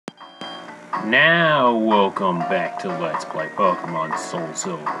Now, welcome back to Let's Play Pokemon Soul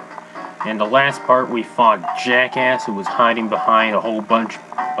Silver. In the last part, we fought Jackass, who was hiding behind a whole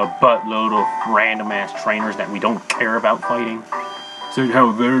buttload of random-ass trainers that we don't care about fighting. Saying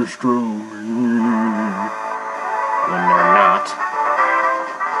how they're strong. When they're not.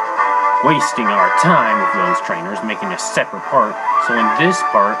 Wasting our time with those trainers, making a separate part. So in this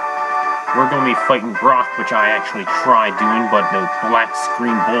part, we're going to be fighting Brock, which I actually tried doing, but the black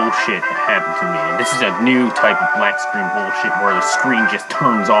screen bullshit happened to me. And this is a new type of black screen bullshit where the screen just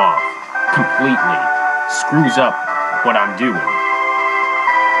turns off completely. Screws up what I'm doing.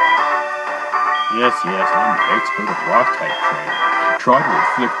 Yes, I'm an expert at rock-type training. Try to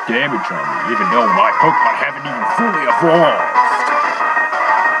inflict damage on me, even though my Pokemon haven't even fully evolved.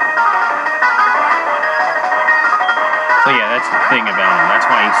 So yeah, that's the thing about him. That's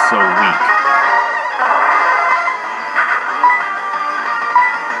why he's so weak.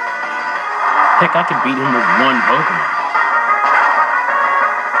 Heck, I could beat him with one Pokemon.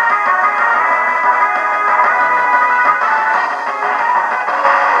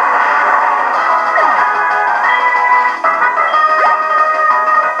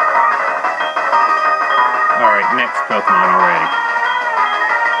 Alright, next Pokemon already.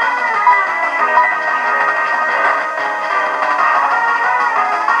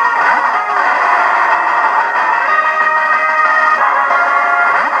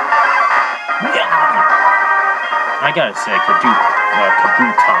 I gotta say,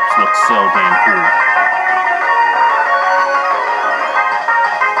 Kabutops looks so damn cool.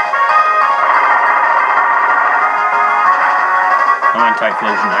 Come on,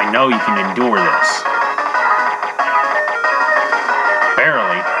 Typhlosion, I know you can endure this.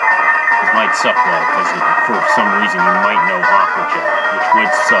 Barely. This might suck though, because for some reason you might know Aqua Jet, which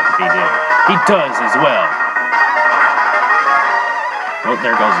would suck if he did. He does as well. Well,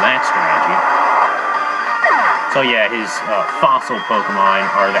 there goes that strategy. So yeah, his fossil Pokemon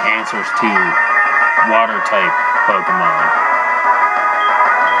are the answers to water-type Pokemon.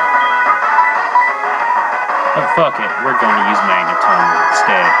 But fuck it, we're going to use Magneton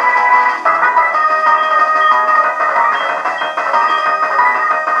instead.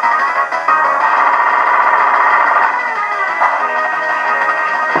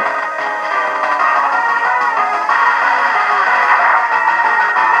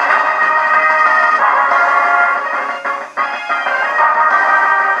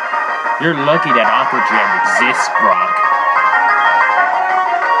 You're lucky that Aqua Jet exists, Brock.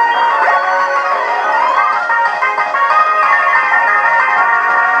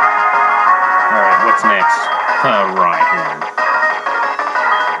 Alright, what's next? Rhyhorn.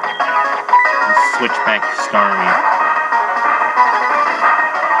 Let's switch back to Starmie.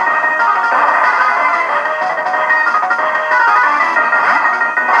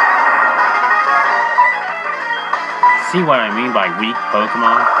 See what I mean by weak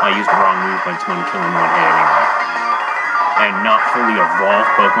Pokemon? I used the wrong move, but it's going to kill him one hit anyway. And not fully evolved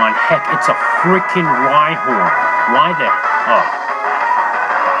Pokemon? Heck, it's a freaking Rhyhorn. Why the... Oh.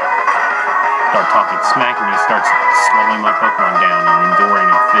 Start talking smack and he starts slowing my Pokemon down and enduring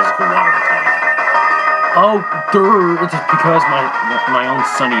a physical water attack. Oh, it's just because my own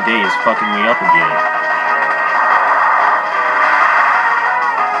sunny day is fucking me up again.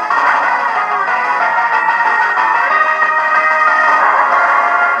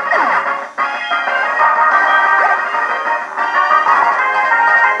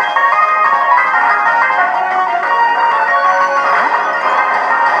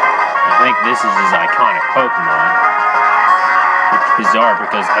 This is his iconic Pokemon, which is bizarre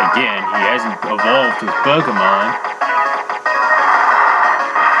because, again, he hasn't evolved his Pokemon.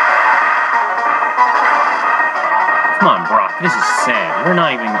 Come on, Brock, this is sad. We're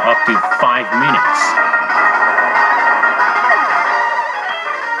not even up to 5 minutes.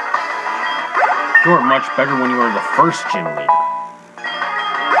 You were much better when you were the first gym leader.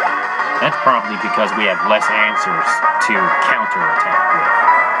 That's probably because we have less answers to counterattack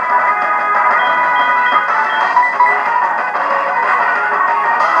with.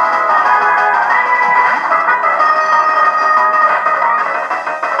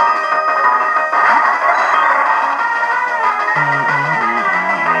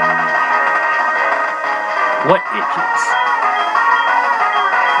 What itches?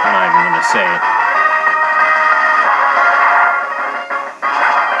 I'm not even going to say it.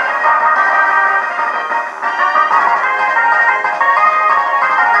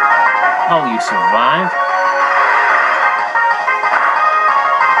 Oh, you survived?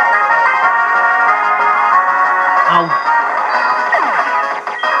 Oh.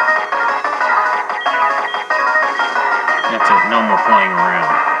 That's it, no more playing around.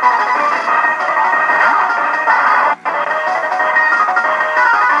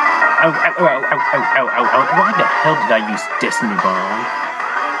 Why the hell did I use Destiny Bomb?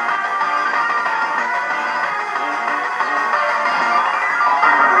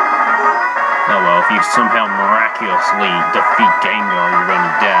 Oh well, if you somehow miraculously defeat Gengar, you're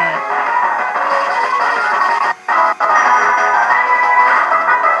gonna die.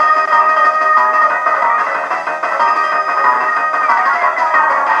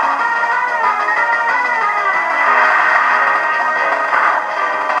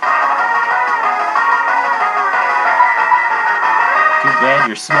 Too bad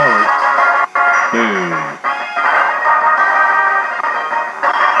you're slower. Boom.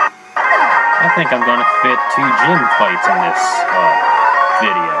 I think I'm gonna fit 2 gym fights in this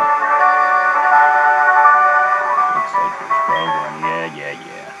video. Looks like there's program. Yeah.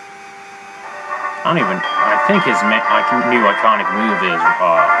 I think his new iconic move is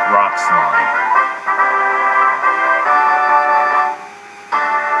Rock Slide.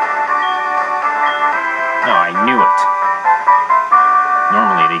 No, I knew it.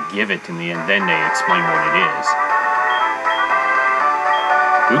 Normally they give it to me and then they explain what it is.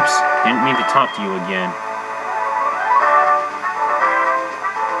 Oops, didn't mean to talk to you again.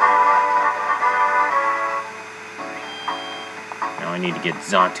 Now I need to get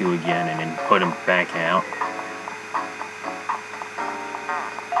Xatu again and then put him back out.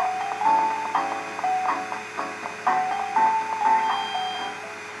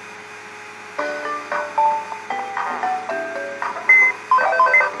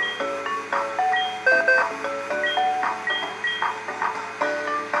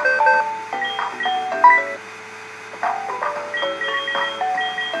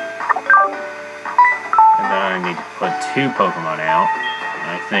 I need to put 2 Pokemon out.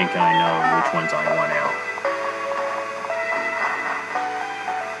 I think I know which ones I want out.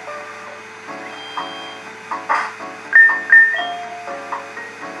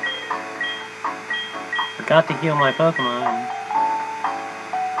 Forgot to heal my Pokemon.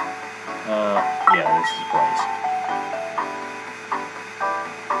 Yeah, this is Blaze.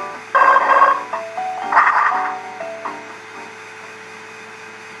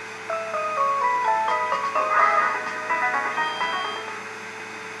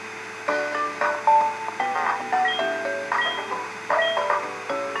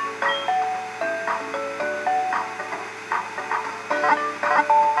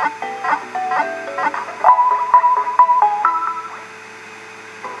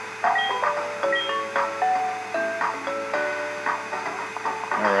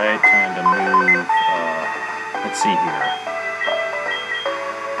 Alright, time to move, let's see here.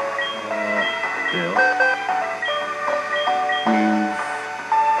 Bill. Move.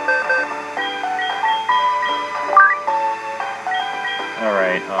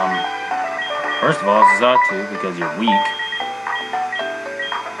 Alright, first of all, Xatu, because you're weak.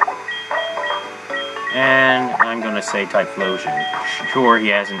 And I'm gonna say Typhlosion. Sure, he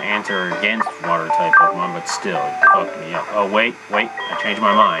has an answer against water-type Pokemon, but still, it fucked me up. Oh, wait, I changed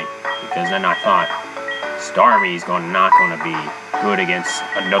my mind. Because then I thought, Starmie's not gonna be good against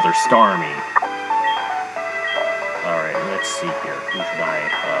another Starmie. Alright, let's see here. Who should I,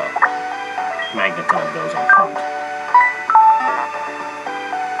 Magneton goes in front.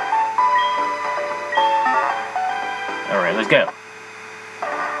 Alright, let's go.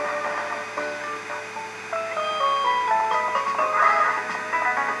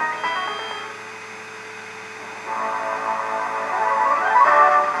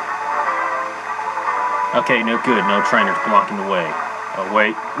 Okay, no good. No trainers blocking the way. Oh,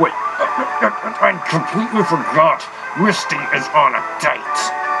 wait. I completely forgot. Misty is on a date.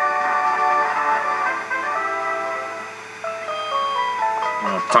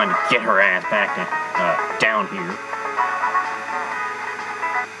 Well, it's time to get her ass back down here.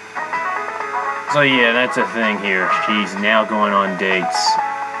 So yeah, that's a thing here. She's now going on dates.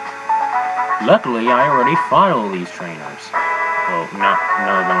 Luckily, I already fought all these trainers. Well, none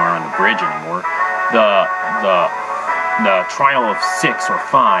of them are on the bridge anymore. The trial of 6 or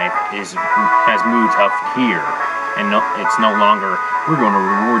 5 has moved up here, and it's no longer, we're going to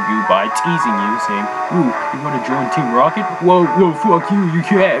reward you by teasing you, saying, ooh, you want to join Team Rocket? Well, fuck you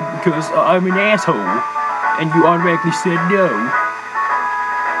can't, because I'm an asshole, and you automatically said no.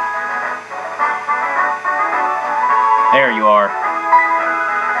 There you are.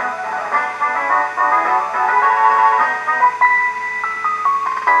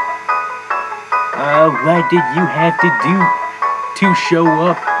 What did you have to do to show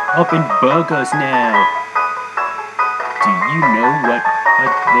up and bug us now? Do you know what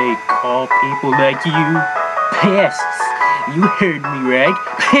they call people like you? Pests! You heard me right?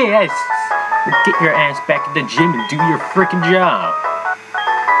 Pests! Well, get your ass back at the gym and do your frickin' job.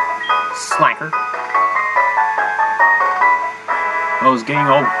 slacker. I was getting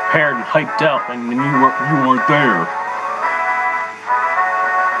all prepared and hyped up, and then you weren't there.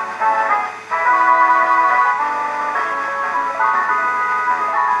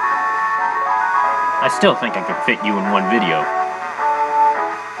 I still think I could fit you in one video.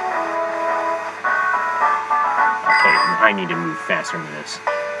 Okay, I need to move faster than this.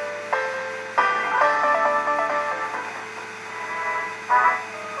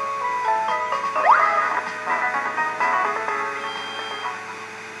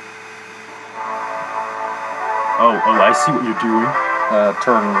 Oh, I see what you're doing.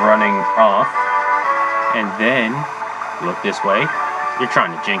 Turn running off. And then, look this way. You're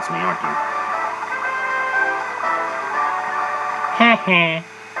trying to jinx me, aren't you? Heh.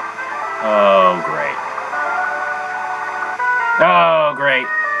 Oh, great. Oh, great.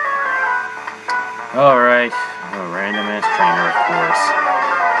 Alright. A random ass trainer, of course.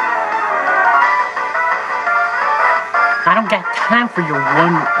 I don't got time for your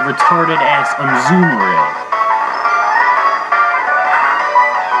one retarded ass zoom reel.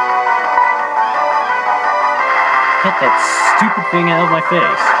 Get that stupid thing out of my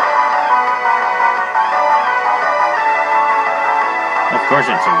face. Of course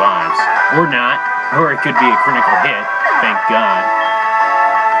it survives. Or not. Or it could be a critical hit. Thank God.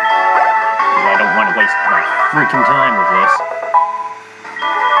 I don't want to waste my freaking time with this.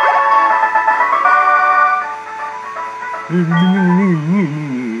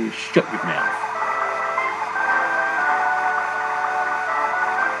 Shut your mouth.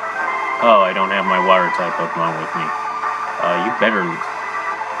 Oh, I don't have my water type Pokemon with me. You better...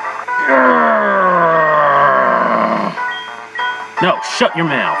 No, shut your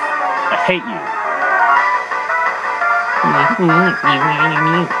mouth. I hate you.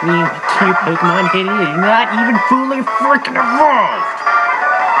 Your Pokemon hit is not even fully freaking evolved.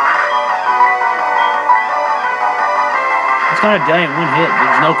 It's gonna die in one hit.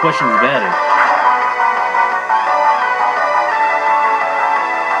 There's no questions about it.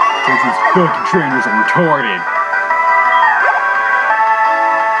 Because these fucking trainers are retarded.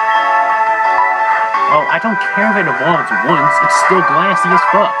 Oh, I don't care if it evolves once, it's still glassy as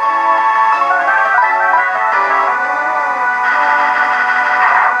fuck.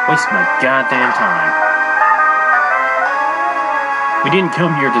 Waste my goddamn time. We didn't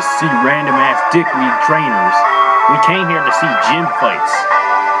come here to see random ass dickweed trainers. We came here to see gym fights.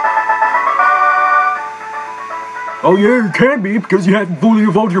 Oh yeah, you can be, because you haven't fully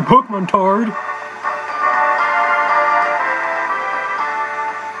evolved your Pokemon, tard.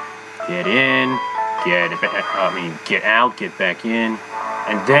 Get in, get out, get back in,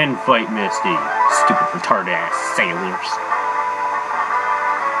 and then fight Misty. Stupid retarded ass sailors.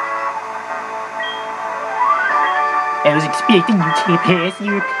 I was expecting you to pass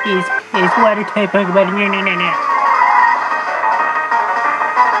your piss water type Pokemon. No.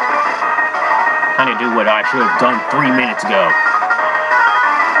 Kinda do what I should have done 3 minutes ago.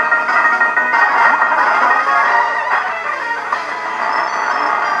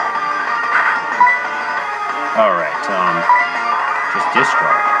 Alright, just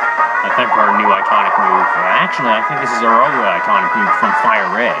discard. I think our new iconic move, actually I think this is our other iconic move from Fire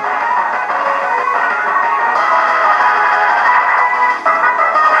Red.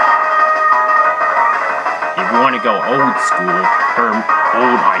 If you want to go old school, her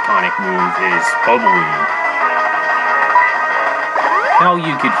old iconic move is Bubbling. Hell,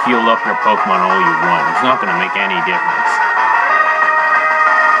 you could heal up your Pokemon all you want. It's not going to make any difference.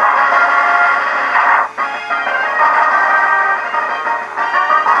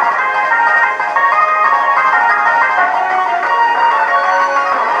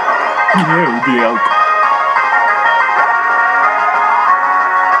 No,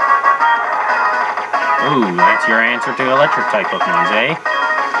 ooh, that's your answer to electric type Pokemon, eh?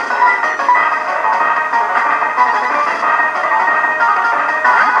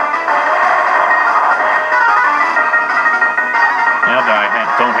 Now that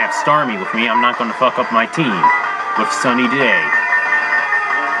I don't have Starmie with me, I'm not going to fuck up my team with Sunny Day.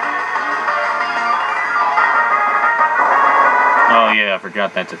 Oh yeah, I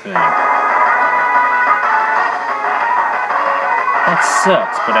forgot that's a thing. That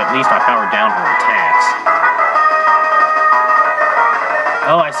sucks, but at least I powered down her attacks.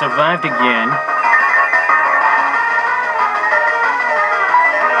 Oh, I survived again.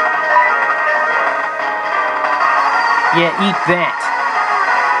 Yeah, eat that.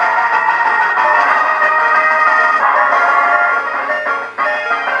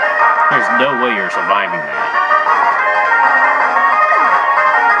 There's no way you're surviving that.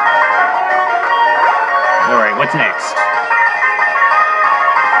 Alright, what's next?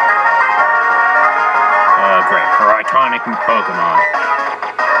 for iconic Pokemon.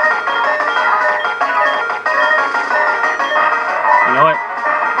 You know what?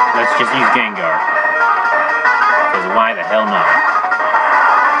 Let's just use Gengar. Because why the hell not?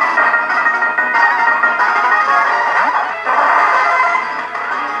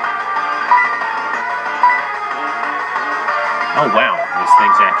 Oh wow, this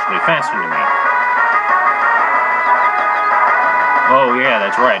thing's actually faster than me. Oh yeah,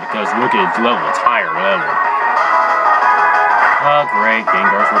 that's right, because look at its level, it's higher level. Oh great,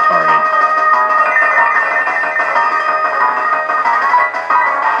 Gengar's retarded.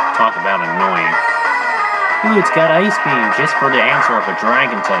 Talk about annoying. Ooh, it's got Ice Beam, just for the answer of a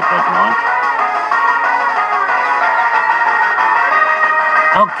Dragon-type Pokemon.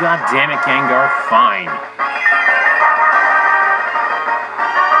 Oh god damn it, Gengar, fine.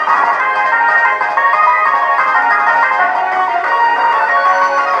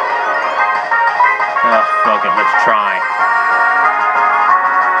 Fuck it, let's try.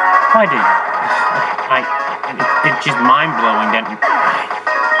 Why did... It's just mind-blowing that...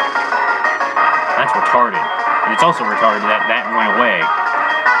 That's retarded. And it's also retarded that that went away.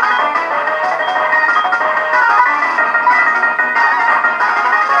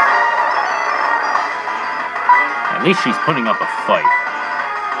 At least she's putting up a fight.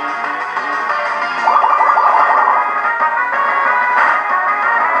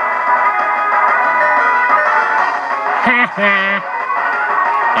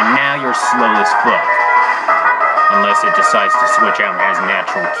 And now you're slow as fuck. Unless it decides to switch out and has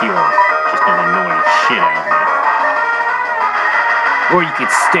natural cure. Just gonna annoy the shit out of me. Or you could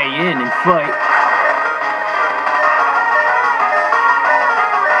stay in and fight.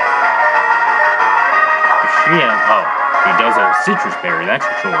 Shit. Oh, he does have a citrus berry, that's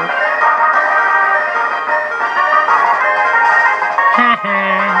for sure.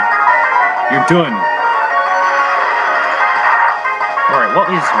 You're done. Alright,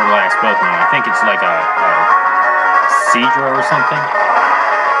 what is her last Pokemon? I think it's like a Seadra or something.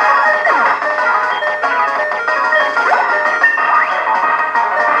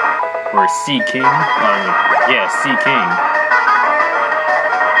 Or a Sea King. Yeah, Sea King.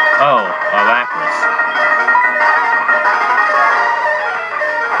 Oh, a Lapras.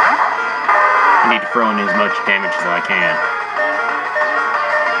 I need to throw in as much damage as I can.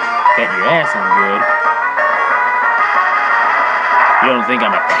 Bet your ass I'm good. You don't think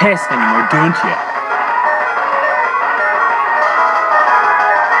I'm a pest anymore, don't you?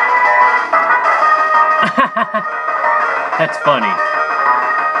 That's funny.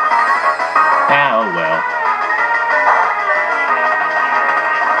 Ah, oh well.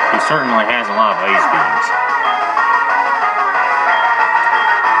 He certainly has a lot of Ice Beams.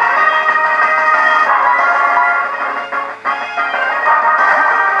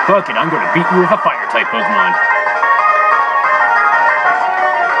 Fuck it, I'm gonna beat you with a Fire-type Pokemon.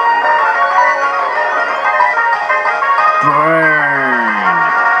 Burn!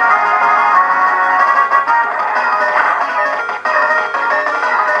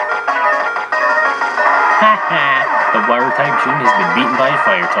 Haha! The Water-type gym has been beaten by a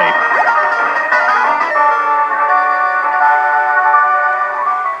Fire-type.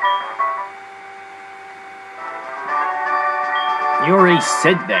 You already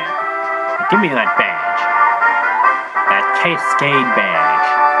said that. Give me that badge. That Cascade badge.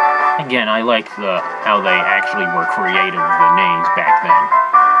 Again, I like how they actually were creative with the names back then.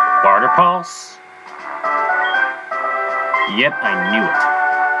 Barter Pulse? Yep, I knew it.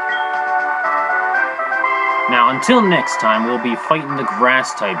 Now, until next time, we'll be fighting the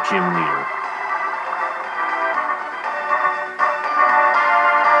Grass-type gym leader.